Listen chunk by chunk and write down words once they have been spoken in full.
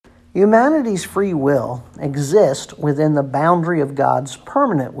Humanity's free will exists within the boundary of God's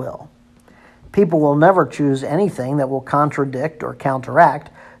permanent will. People will never choose anything that will contradict or counteract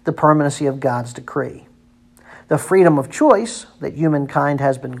the permanency of God's decree. The freedom of choice that humankind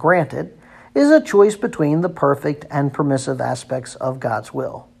has been granted is a choice between the perfect and permissive aspects of God's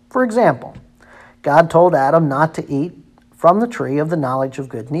will. For example, God told Adam not to eat from the tree of the knowledge of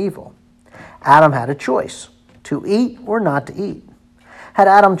good and evil. Adam had a choice, to eat or not to eat. Had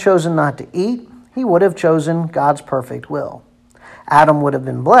Adam chosen not to eat, he would have chosen God's perfect will. Adam would have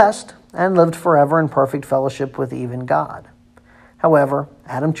been blessed and lived forever in perfect fellowship with even God. However,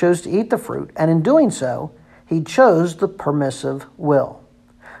 Adam chose to eat the fruit, and in doing so, he chose the permissive will.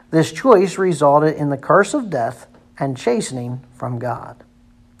 This choice resulted in the curse of death and chastening from God.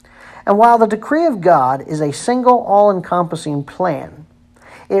 And while the decree of God is a single, all-encompassing plan,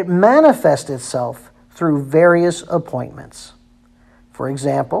 it manifests itself through various appointments. For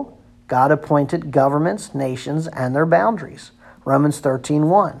example, God appointed governments, nations, and their boundaries. Romans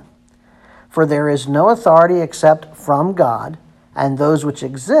 13:1. For there is no authority except from God, and those which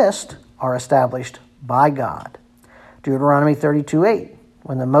exist are established by God. Deuteronomy 32:8.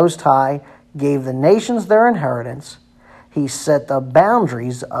 When the Most High gave the nations their inheritance, he set the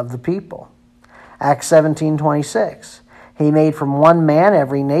boundaries of the people. Acts 17:26. He made from one man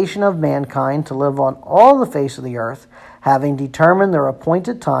every nation of mankind to live on all the face of the earth, having determined their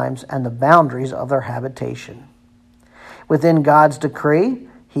appointed times and the boundaries of their habitation. Within God's decree,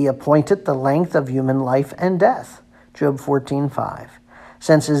 he appointed the length of human life and death. Job 14:5.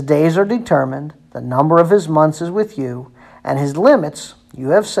 Since his days are determined, the number of his months is with you, and his limits you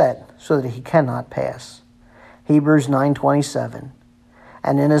have set so that he cannot pass. Hebrews 9:27.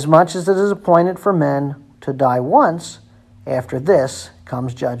 And inasmuch as it is appointed for men to die once, after this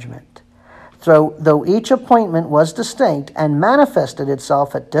comes judgment. So, though each appointment was distinct and manifested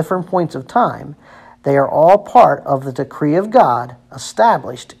itself at different points of time, they are all part of the decree of God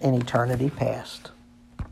established in eternity past.